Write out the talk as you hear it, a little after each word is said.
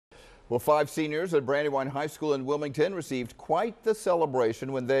Well, 5 seniors at Brandywine High School in Wilmington received quite the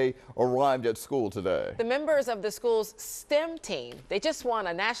celebration when they arrived at school today. The members of the school's STEM team, they just won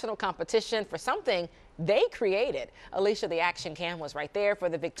a national competition for something they created. Alicia, the action cam was right there for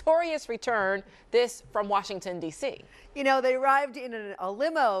the victorious return. This from Washington, D.C. You know, they arrived in a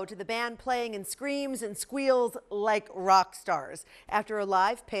limo to the band playing and screams and squeals like rock stars. After a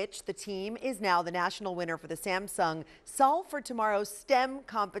live pitch, the team is now the national winner for the Samsung Solve for Tomorrow STEM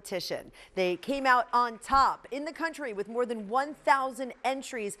competition. They came out on top in the country with more than 1,000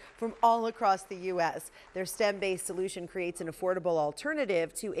 entries from all across the U.S. Their STEM-based solution creates an affordable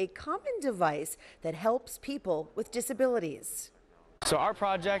alternative to a common device that helps people with disabilities. So our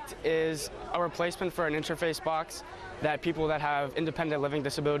project is a replacement for an interface box that people that have independent living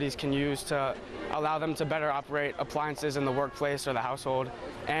disabilities can use to allow them to better operate appliances in the workplace or the household.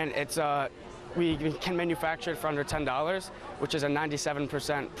 And it's we can manufacture it for under $10, which is a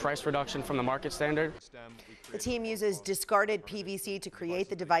 97% price reduction from the market standard. The team uses discarded PVC to create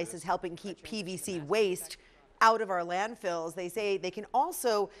the devices, helping keep PVC waste out of our landfills. They say they can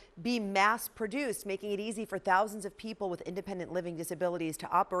also be mass produced, making it easy for thousands of people with independent living disabilities to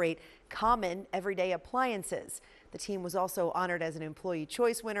operate common everyday appliances. The team was also honored as an Employee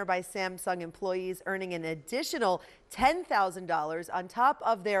Choice winner by Samsung employees, earning an additional $10,000 on top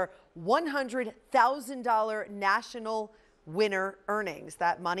of their $100,000 national winner earnings.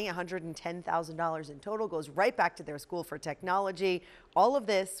 That money, $110,000 in total, goes right back to their school for technology. All of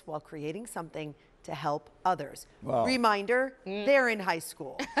this while creating something to help others. Wow. Reminder, they're in high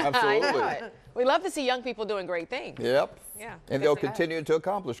school. Absolutely. We love to see young people doing great things. Yep. Yeah. And they'll continue to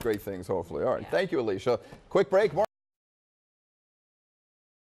accomplish great things, hopefully. All right. Yeah. Thank you, Alicia. Quick break. More